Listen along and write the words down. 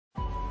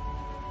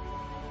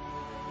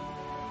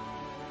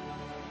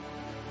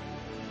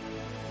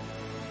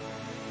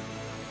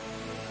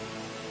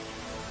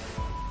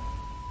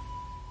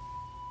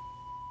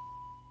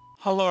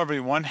Hello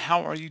everyone,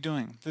 how are you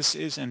doing? This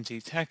is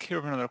MD Tech here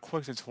with another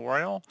quick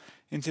tutorial.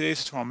 In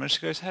today's tutorial, I'm going to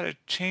show you guys how to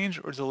change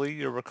or delete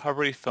your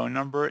recovery phone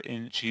number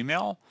in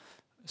Gmail.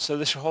 So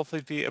this should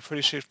hopefully be a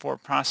pretty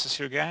straightforward process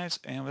here, guys.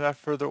 And without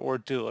further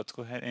ado, let's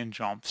go ahead and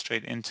jump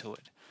straight into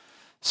it.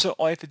 So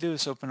all you have to do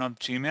is open up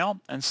Gmail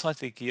and select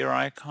the gear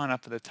icon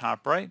up at the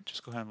top right.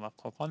 Just go ahead and left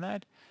click on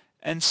that.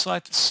 And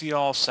select See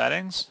All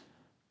Settings.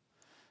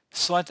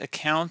 Select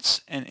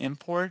Accounts and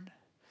Import.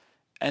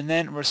 And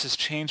then where it says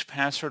Change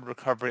Password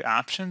Recovery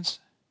Options,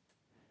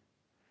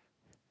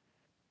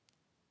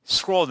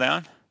 scroll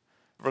down,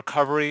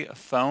 Recovery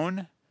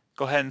Phone,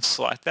 go ahead and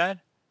select that.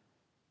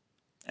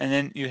 And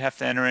then you have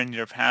to enter in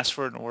your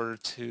password in order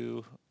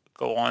to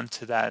go on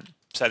to that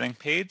setting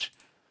page.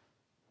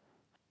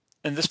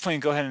 At this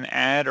point, go ahead and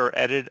add or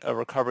edit a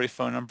recovery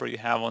phone number you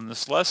have on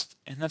this list,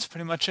 and that's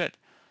pretty much it.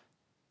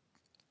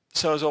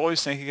 So as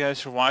always, thank you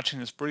guys for watching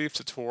this brief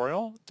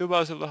tutorial. I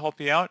was able to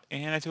help you out,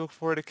 and I do look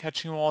forward to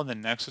catching you all in the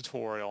next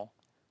tutorial.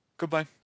 Goodbye.